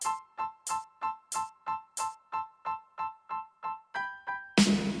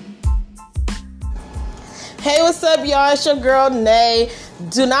Hey, what's up, y'all? It's your girl, Nay.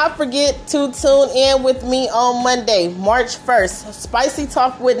 Do not forget to tune in with me on Monday, March 1st. Spicy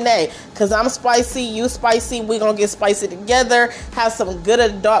Talk with Nay. Because I'm spicy, you spicy. We're going to get spicy together. Have some good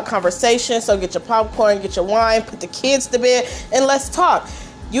adult conversation. So get your popcorn, get your wine, put the kids to bed, and let's talk.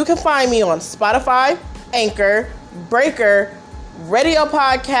 You can find me on Spotify, Anchor, Breaker, Radio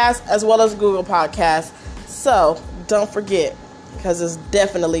Podcast, as well as Google Podcasts. So don't forget, because it's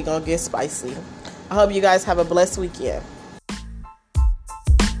definitely going to get spicy. I hope you guys have a blessed weekend.